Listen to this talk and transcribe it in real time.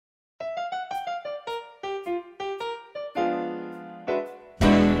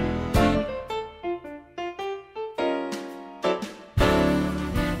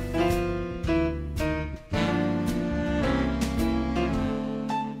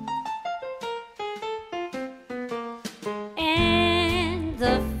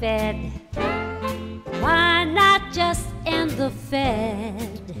the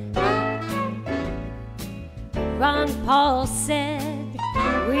Fed. Ron Paul said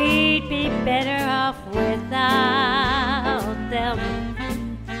we'd be better off without them.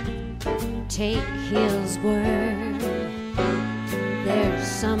 Take his word, there's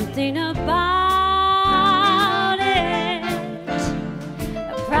something about it.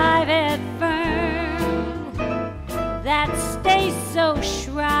 A private firm that stays so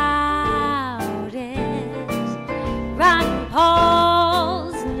shrouded. Ron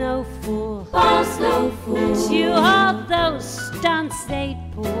Paul's no fool. Paul's no fool. To all those stunts they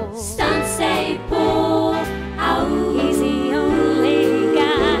pull. Stunts they pull. Ow. He's the only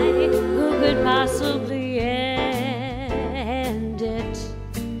guy who could possibly end it.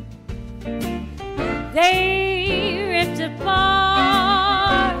 They ripped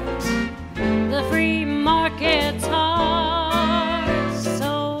apart the free market's heart.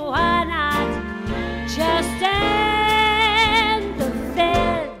 So why not just end the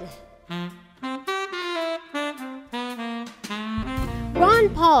Fed? Ron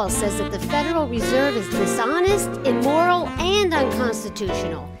Paul says that the Federal Reserve is dishonest, immoral, and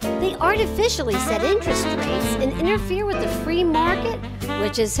unconstitutional. They artificially set interest rates and interfere with the free market,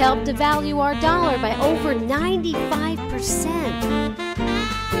 which has helped devalue our dollar by over 95%.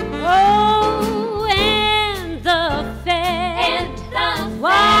 Oh, and the Fed. And the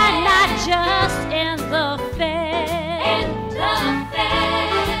Why Fed. not just end the Fed? And the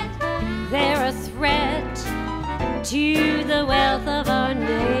Fed. They're a threat to the wealth of our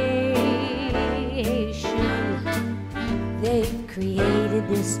nation. They've created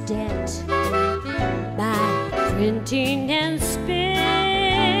this debt by printing and spending.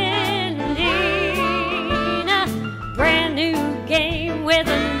 A brand new game with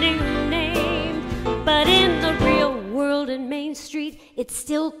a new name. But in the real world in Main Street, it's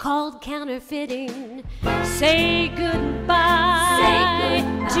still called counterfeiting. Say goodbye, Say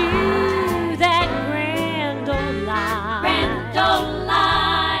goodbye to that grand old lie. Grand old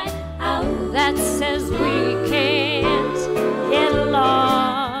lie. Ow. That says we